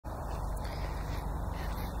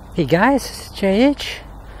Hey guys, it's JH.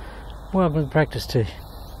 Welcome to Practice Tea.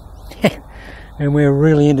 And we're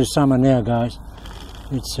really into summer now, guys.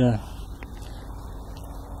 It's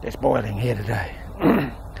boiling here today.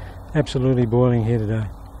 Absolutely boiling here today.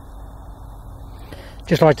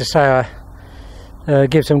 Just like to say,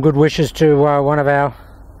 give some good wishes to one of our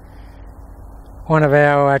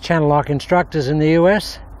channel lock instructors in the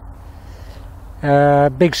US.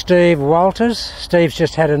 Big Steve Walters. Steve's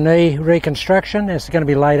just had a knee reconstruction. It's going to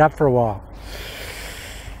be laid up for a while.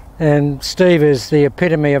 And Steve is the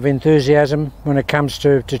epitome of enthusiasm when it comes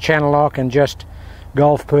to channel lock and just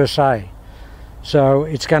golf per se. So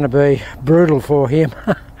it's going to be brutal for him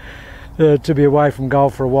to be away from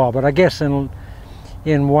golf for a while. But I guess in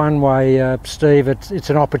one way, Steve, it's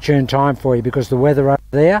an opportune time for you, because the weather up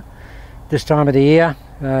there this time of the year,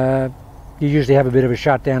 you usually have a bit of a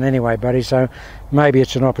shutdown anyway, buddy, so maybe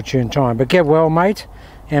it's an opportune time. But get well, mate,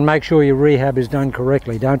 and make sure your rehab is done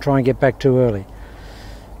correctly. Don't try and get back too early.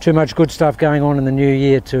 Too much good stuff going on in the new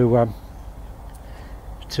year to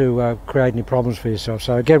create any problems for yourself.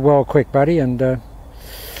 So get well quick, buddy, and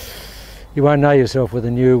you won't know yourself with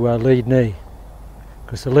a new lead knee,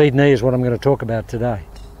 because the lead knee is what I'm going to talk about today.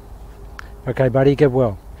 Okay, buddy, get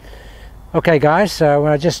well. Okay guys, so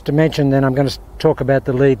I just mentioned, then I'm going to talk about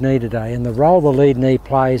the lead knee today and the role the lead knee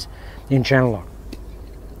plays in channel lock.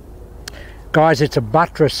 Guys, it's a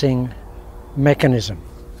buttressing mechanism,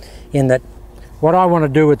 in that what I want to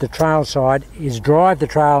do with the trail side is drive the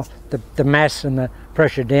trail, the mass and the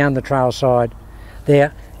pressure down the trail side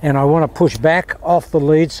there, and I want to push back off the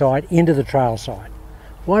lead side into the trail side.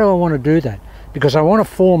 Why do I want to do that? Because I want to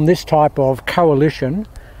form this type of coalition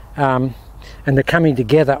and the coming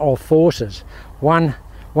together of forces, one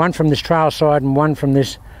from this trail side and one from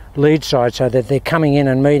this lead side, so that they're coming in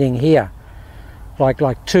and meeting here,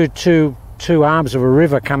 like two arms of a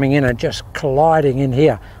river coming in and just colliding in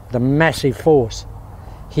here with a massive force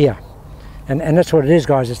here. And that's what it is,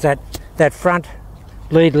 guys. It's that front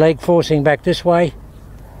lead leg forcing back this way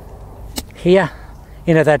here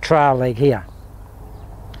into that trail leg here.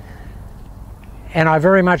 And I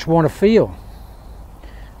very much want to feel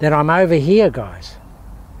that I'm over here, guys.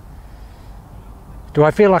 Do I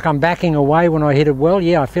feel like I'm backing away when I hit it well?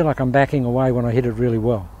 Yeah, I feel like I'm backing away when I hit it really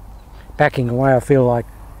well. Backing away, I feel like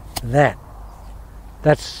that.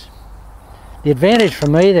 That's the advantage for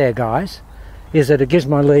me there, guys, is that it gives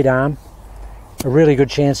my lead arm a really good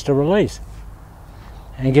chance to release,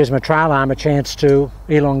 and it gives my trail arm a chance to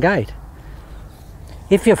elongate.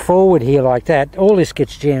 If you're forward here like that, all this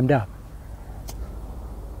gets jammed up.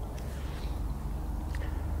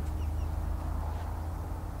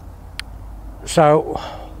 So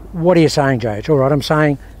what are you saying, JH? All right, I'm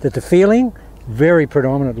saying that the feeling very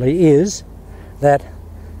predominantly is that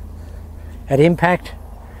at impact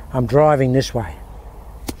I'm driving this way,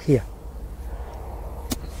 here.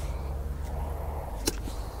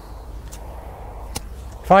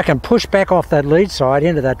 If I can push back off that lead side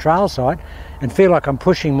into that trail side and feel like I'm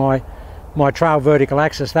pushing my trail vertical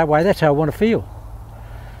axis that way, that's how I want to feel.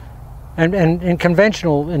 And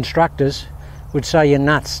conventional instructors would say, you're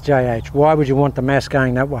nuts, JH. Why would you want the mass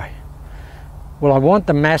going that way? Well, I want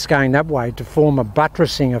the mass going that way to form a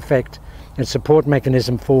buttressing effect and support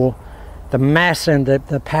mechanism for the mass and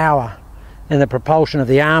the power and the propulsion of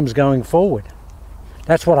the arms going forward.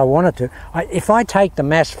 That's what I want it to. If I take the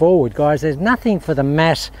mass forward, guys, there's nothing for the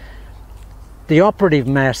mass, the operative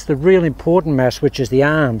mass, the real important mass, which is the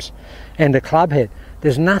arms and the club head.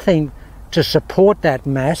 There's nothing to support that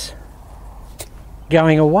mass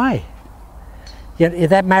going away. Yet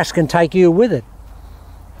that mass can take you with it.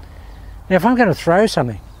 Now, if I'm going to throw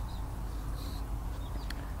something,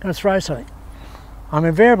 I'm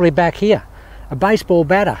invariably back here. A baseball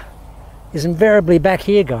batter is invariably back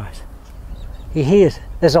here, guys.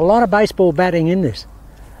 There's a lot of baseball batting in this.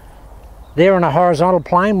 They're on a horizontal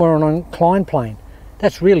plane, we're on an inclined plane.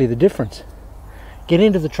 That's really the difference. Get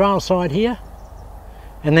into the trail side here,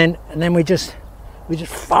 and then we just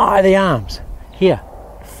fire the arms here.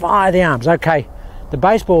 Fire the arms. Okay. The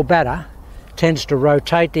baseball batter tends to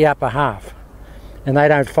rotate the upper half, and they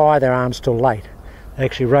don't fire their arms till late. They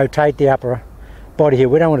actually rotate the upper body here.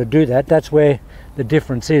 We don't want to do that. That's where the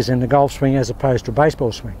difference is in the golf swing as opposed to a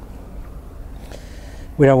baseball swing.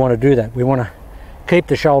 We don't want to do that. We want to keep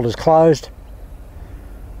the shoulders closed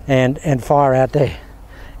and fire out there.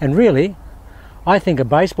 And really, I think a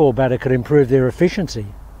baseball batter could improve their efficiency.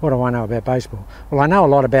 What do I know about baseball? Well, I know a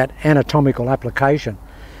lot about anatomical application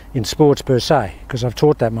in sports per se, because I've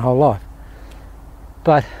taught that my whole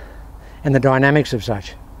life, and the dynamics of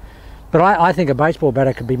such. But I think a baseball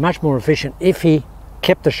batter could be much more efficient if he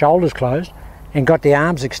kept the shoulders closed and got the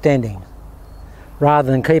arms extending.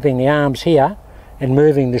 rather than keeping the arms here and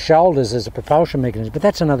moving the shoulders as a propulsion mechanism. But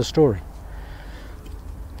that's another story.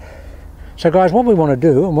 So guys, what we want to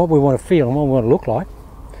do and what we want to feel and what we want to look like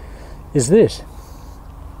is this.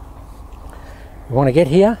 We want to get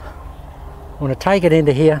here, we want to take it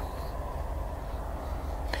into here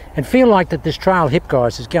and feel like that this trail hip,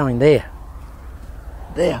 guys, is going there,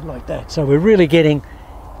 like that. So we're really getting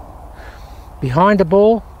behind the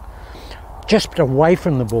ball, just away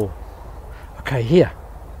from the ball. Okay, here.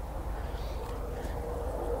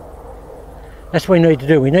 That's what we need to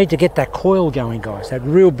do. We need to get that coil going, guys, that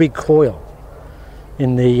real big coil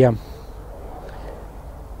in the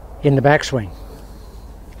backswing.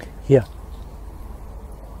 Here.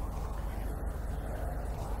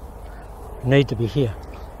 We need to be here.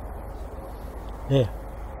 There.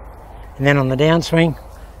 And then on the downswing,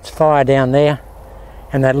 it's fire down there,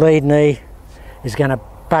 and that lead knee is going to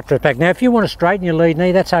buttress back. Now, if you want to straighten your lead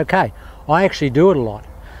knee, that's okay. I actually do it a lot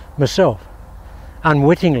myself,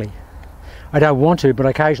 unwittingly. I don't want to, but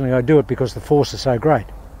occasionally I do it because the force is so great.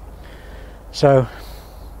 So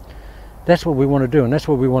that's what we want to do, and that's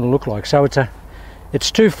what we want to look like. So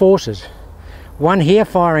it's two forces, one here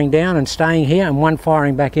firing down and staying here, and one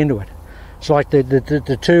firing back into it. It's like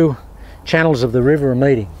the two channels of the river are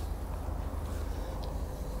meeting.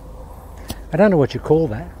 I don't know what you call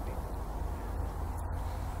that.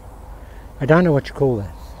 I don't know what you call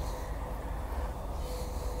that.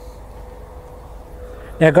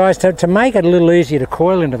 Now guys, to make it a little easier to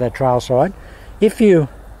coil into that trail side, if you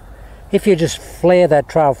just flare that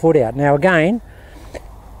trail foot out. Now again,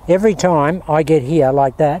 every time I get here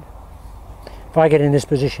like that, if I get in this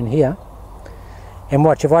position here, and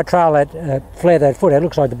watch, if I trail that, flare that foot out, it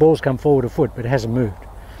looks like the ball's come forward a foot, but it hasn't moved.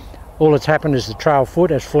 All that's happened is the trail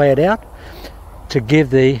foot has flared out to give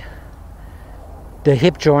the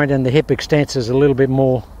hip joint and the hip extensors a little bit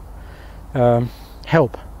more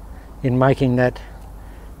help in making that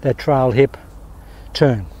trail hip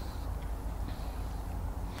turn.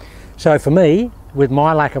 So for me, with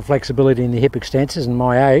my lack of flexibility in the hip extensors and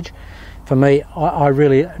my age, for me, I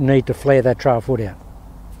really need to flare that trail foot out.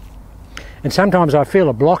 And sometimes I feel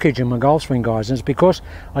a blockage in my golf swing, guys, and it's because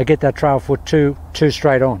I get that trail foot too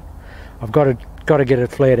straight on. I've got to get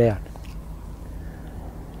it flared out.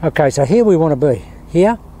 Okay, so here we want to be.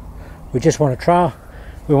 Here, we just want to trail.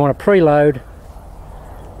 We want to preload.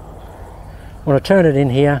 Want to turn it in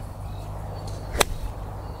here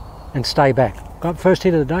and stay back. Got first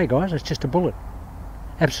hit of the day, guys. It's just a bullet,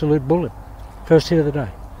 absolute bullet. First hit of the day.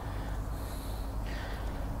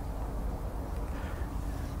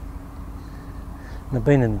 And I've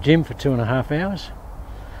been in the gym for 2.5 hours.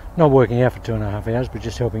 Not working out for 2.5 hours, but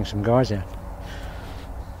just helping some guys out.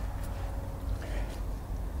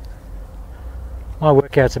 My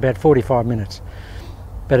workout's about 45 minutes,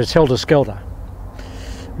 but it's helter-skelter.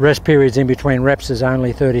 Rest periods in between reps is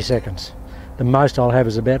only 30 seconds. The most I'll have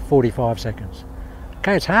is about 45 seconds.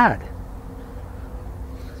 Okay, it's hard.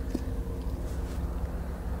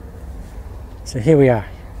 So here we are,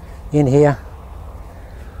 in here,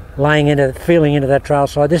 feeling into that trail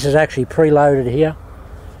side. This is actually preloaded here.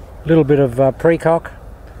 A little bit of pre-cock,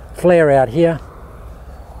 flare out here.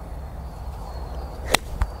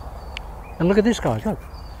 And look at this, guys, look.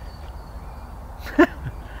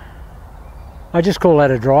 I just call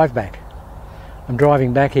that a drive back. I'm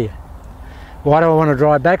driving back here. Why do I want to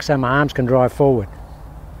drive back? So my arms can drive forward.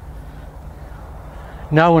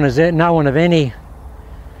 No one of any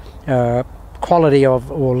quality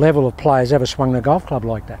of or level of play has ever swung the golf club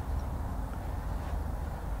like that.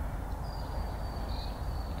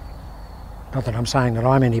 Not that I'm saying that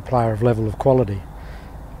I'm any player of level of quality,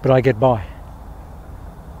 but I get by.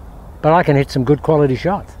 But I can hit some good quality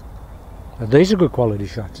shots. Now, these are good quality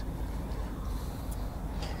shots.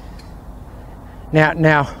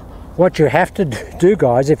 Now, what you have to do,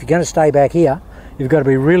 guys, if you're going to stay back here, you've got to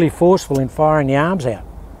be really forceful in firing the arms out.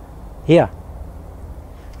 Here.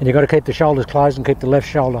 And you've got to keep the shoulders closed and keep the left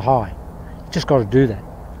shoulder high. You've just got to do that.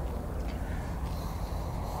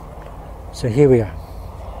 So here we are.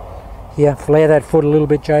 Here, flare that foot a little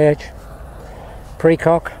bit, JH.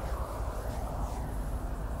 Pre-cock.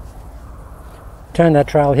 Turn that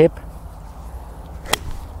trail hip.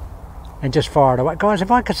 And just fire it away. Guys,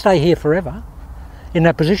 if I could stay here forever, in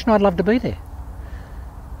that position, I'd love to be there.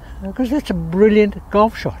 Because that's a brilliant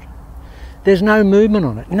golf shot. There's no movement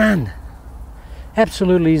on it, none.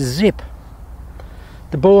 Absolutely zip.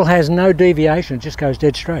 The ball has no deviation, it just goes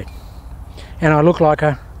dead straight. And I look like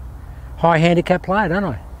a high handicap player, don't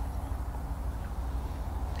I?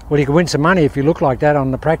 Well, you can win some money if you look like that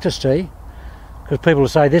on the practice tee, because people will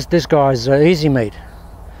say, this guy's easy meat.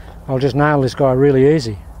 I'll just nail this guy really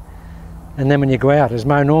easy. And then when you go out, as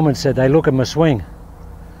Mo Norman said, they look at my swing.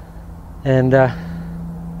 And I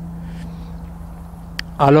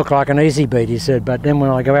look like an easy beat, he said, but then when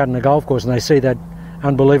I go out on the golf course and they see that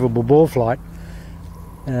unbelievable ball flight,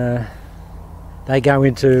 they go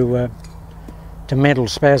into to mental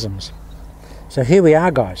spasms. So here we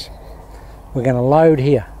are, guys. We're going to load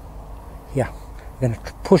here. Yeah, we're going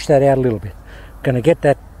to push that out a little bit. We're going to get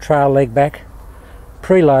that trail leg back,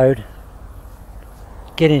 preload,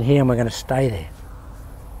 get in here, and we're going to stay there.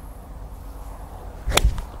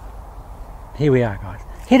 Here we are, guys.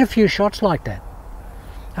 Hit a few shots like that.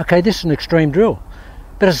 Okay, this is an extreme drill.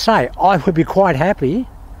 But as I say, I would be quite happy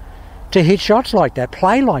to hit shots like that,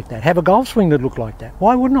 play like that, have a golf swing that looked like that.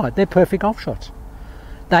 Why wouldn't I? They're perfect golf shots.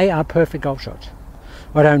 They are perfect golf shots.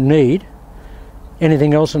 I don't need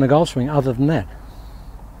anything else in a golf swing other than that.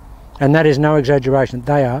 And that is no exaggeration.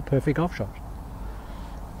 They are perfect golf shots.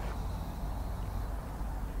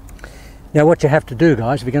 Now what you have to do,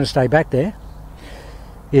 guys, if you're going to stay back there,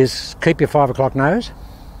 is keep your 5 o'clock nose.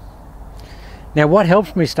 Now what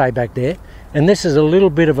helps me stay back there, and this is a little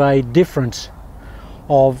bit of a difference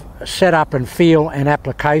of setup and feel and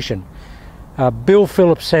application. Bill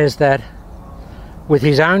Phillips says that with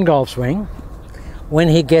his own golf swing, when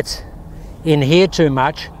he gets in here too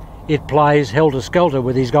much, it plays helter-skelter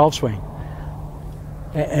with his golf swing.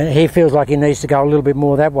 And he feels like he needs to go a little bit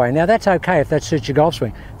more that way. Now that's okay if that suits your golf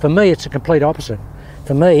swing. For me, it's a complete opposite.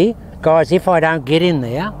 For me, guys, if I don't get in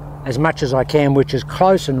there as much as I can, which is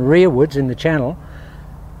close and rearwards in the channel,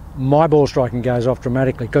 my ball striking goes off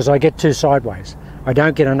dramatically because I get too sideways. I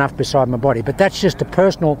don't get enough beside my body. But that's just a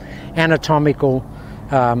personal anatomical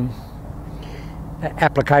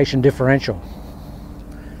application differential.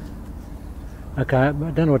 Okay, I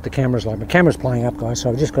don't know what the camera's like. My camera's playing up, guys, so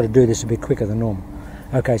I've just got to do this a bit quicker than normal.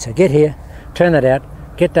 Okay, so get here, turn that out,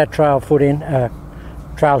 get that trail foot in,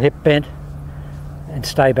 trail hip bent, and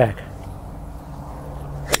stay back.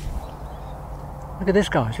 Look at this,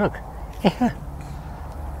 guys, look.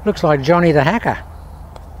 Looks like Johnny the Hacker.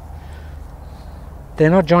 They're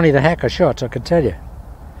not Johnny the Hacker shots, I can tell you.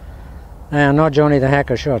 They are not Johnny the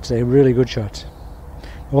Hacker shots, they're really good shots.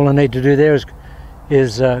 All I need to do there is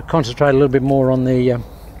concentrate a little bit more on the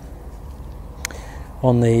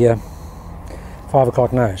 5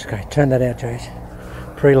 o'clock nose. Okay, turn that out, Jase.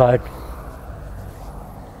 Preload.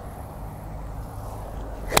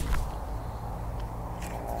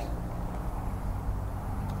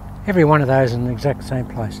 Every one of those in the exact same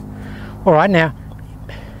place. All right, now,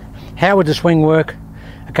 how would the swing work?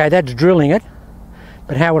 Okay, that's drilling it,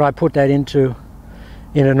 but how would I put that in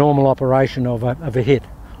a normal operation of a hit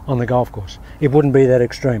on the golf course? It wouldn't be that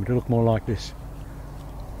extreme. It would look more like this.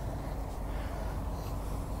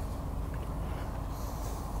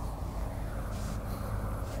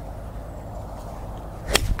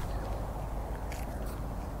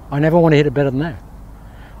 I never want to hit it better than that.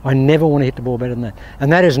 I never want to hit the ball better than that.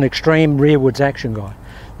 And that is an extreme rearwards action, guy.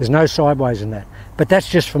 There's no sideways in that. But that's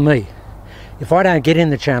just for me. If I don't get in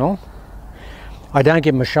the channel, I don't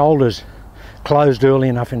get my shoulders closed early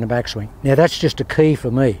enough in the backswing. Now that's just a key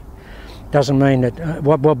for me. Doesn't mean that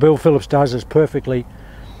what Bill Phillips does is perfectly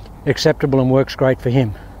acceptable and works great for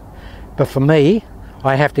him. But for me,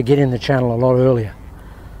 I have to get in the channel a lot earlier.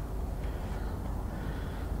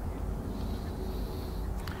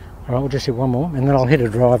 All right, we'll just hit one more, and then I'll hit a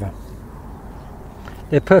driver.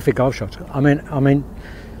 They're perfect golf shots. I mean,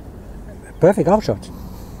 perfect golf shots.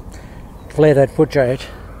 Flare that foot, JH.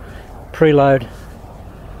 Preload.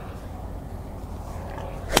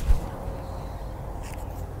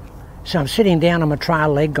 So I'm sitting down on my trail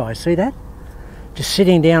leg, guys. See that? Just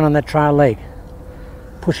sitting down on that trail leg,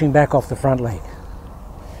 pushing back off the front leg.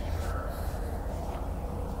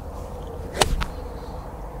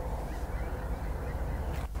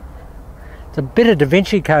 It's a bit of Da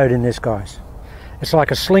Vinci Code in this, guys. It's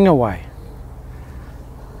like a sling away.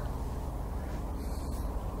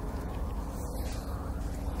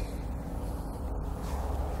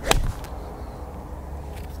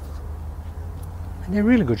 And they're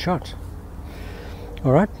really good shots.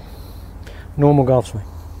 All right, normal golf swing.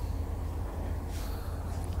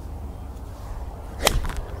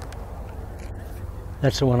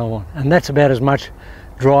 That's the one I want, and that's about as much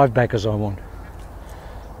drive back as I want.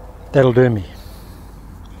 That'll do me.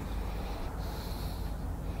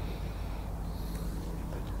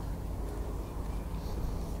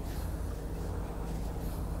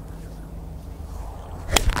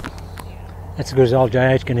 That's as good as old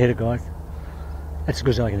JH can hit it, guys. That's as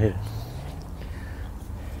good as I can hit it.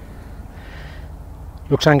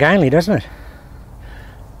 Looks ungainly, doesn't it?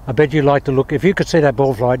 I bet you'd like to look, if you could see that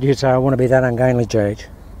ball flight, you'd say, I want to be that ungainly, JH.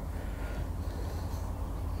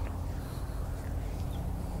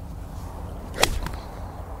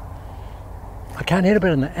 I can't hit it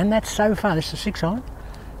better than that. And that's so far. This is a 6 iron.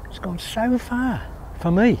 It's gone so far for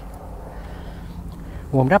me.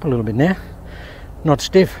 Warmed up a little bit now. Not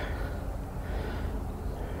stiff.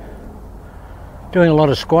 Doing a lot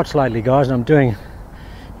of squats lately, guys, and I'm doing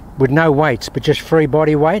with no weights, but just free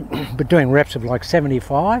body weight, but doing reps of like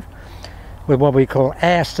 75 with what we call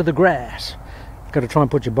ass to the grass. Got to try and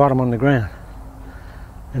put your bottom on the ground,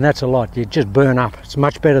 and that's a lot. You just burn up. It's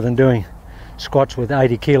much better than doing squats with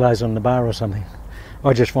 80 kilos on the bar or something.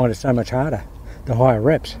 I just find it so much harder, the higher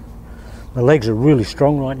reps. My legs are really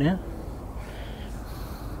strong right now.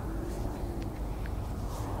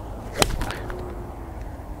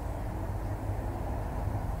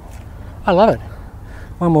 I love it.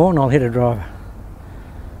 One more and I'll hit a driver.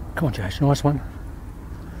 Come on, Jason, nice one.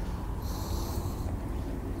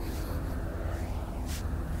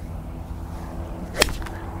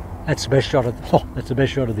 That's the best shot of that's the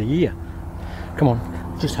best shot of the year. Come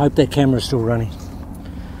on, just hope that camera's still running.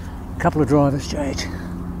 A couple of drivers, Jade.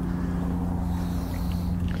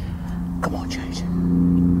 Come on, Jade.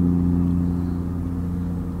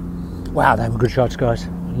 Wow, they were good shots, guys.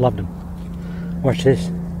 I loved them. Watch this.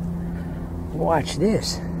 Watch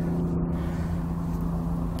this.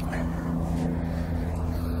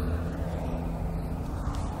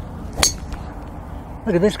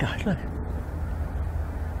 Look at this, guys, look.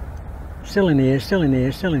 Still in the air, still in the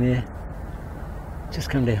air, still in the air. Just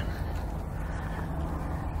come down.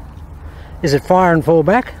 Is it fire and fall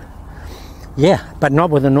back? Yeah, but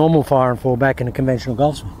not with a normal fire and fall back in a conventional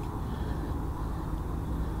golf swing.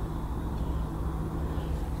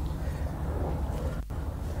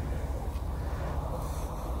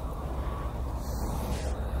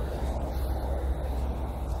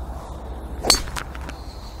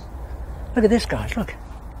 Look at this, guys, look.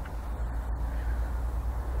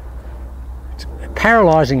 It's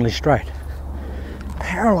paralysingly straight.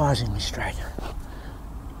 Paralysingly straight.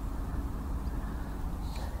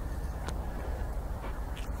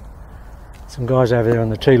 Some guys over there on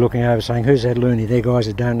the tee looking over saying, who's that loony? They're guys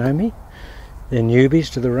that don't know me. They're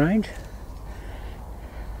newbies to the range.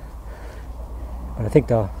 But I think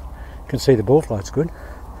they can see the ball flight's good.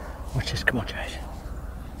 Watch this, come on, Jason.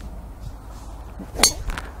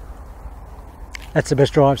 That's the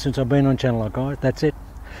best drive since I've been on Channel Lock, guys. That's it.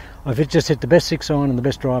 I've just hit the best 6 iron and the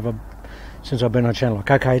best drive since I've been on Channel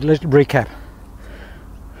Lock. Okay, let's recap.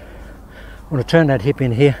 I want to turn that hip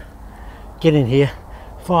in here, get in here,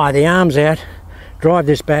 fire the arms out, drive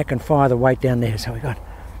this back and fire the weight down there. So we got,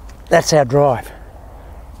 that's our drive.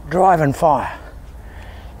 Drive and fire.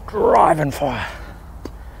 Drive and fire.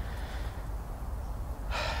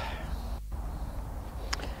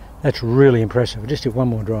 That's really impressive. I'll just hit one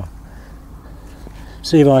more drive.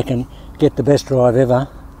 See if I can get the best drive ever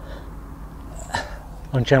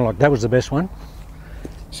on Channel Lock. That was the best one.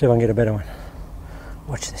 See if I can get a better one.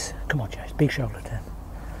 Watch this. Come on, Chase. Big shoulder turn.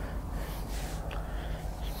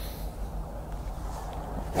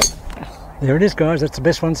 There it is, guys. That's the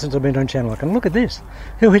best one since I've been on Channel Lock. And look at this.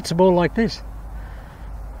 Who hits the ball like this?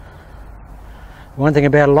 One thing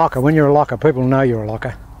about a locker, when you're a locker, people know you're a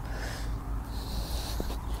locker.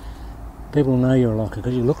 People know you're a locker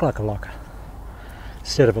because you look like a locker.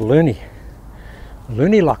 Instead of a loony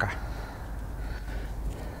locker.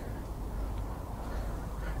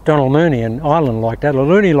 Donald Mooney in Ireland like that, a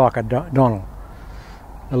loony locker, Donald.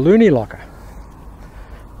 A loony locker.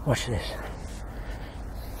 Watch this.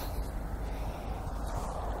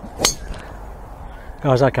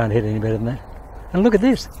 Guys, I can't hit any better than that. And look at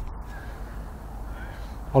this.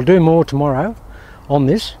 I'll do more tomorrow on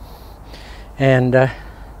this, and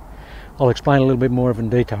I'll explain a little bit more of it in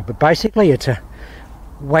detail. But basically it's a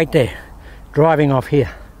weight there, driving off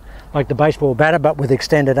here, like the baseball batter, but with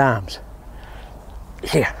extended arms.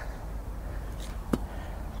 Here.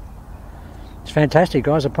 It's fantastic,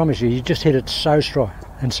 guys, I promise you. You just hit it so strong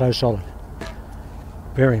and so solid.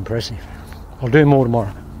 Very impressive. I'll do more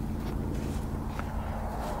tomorrow.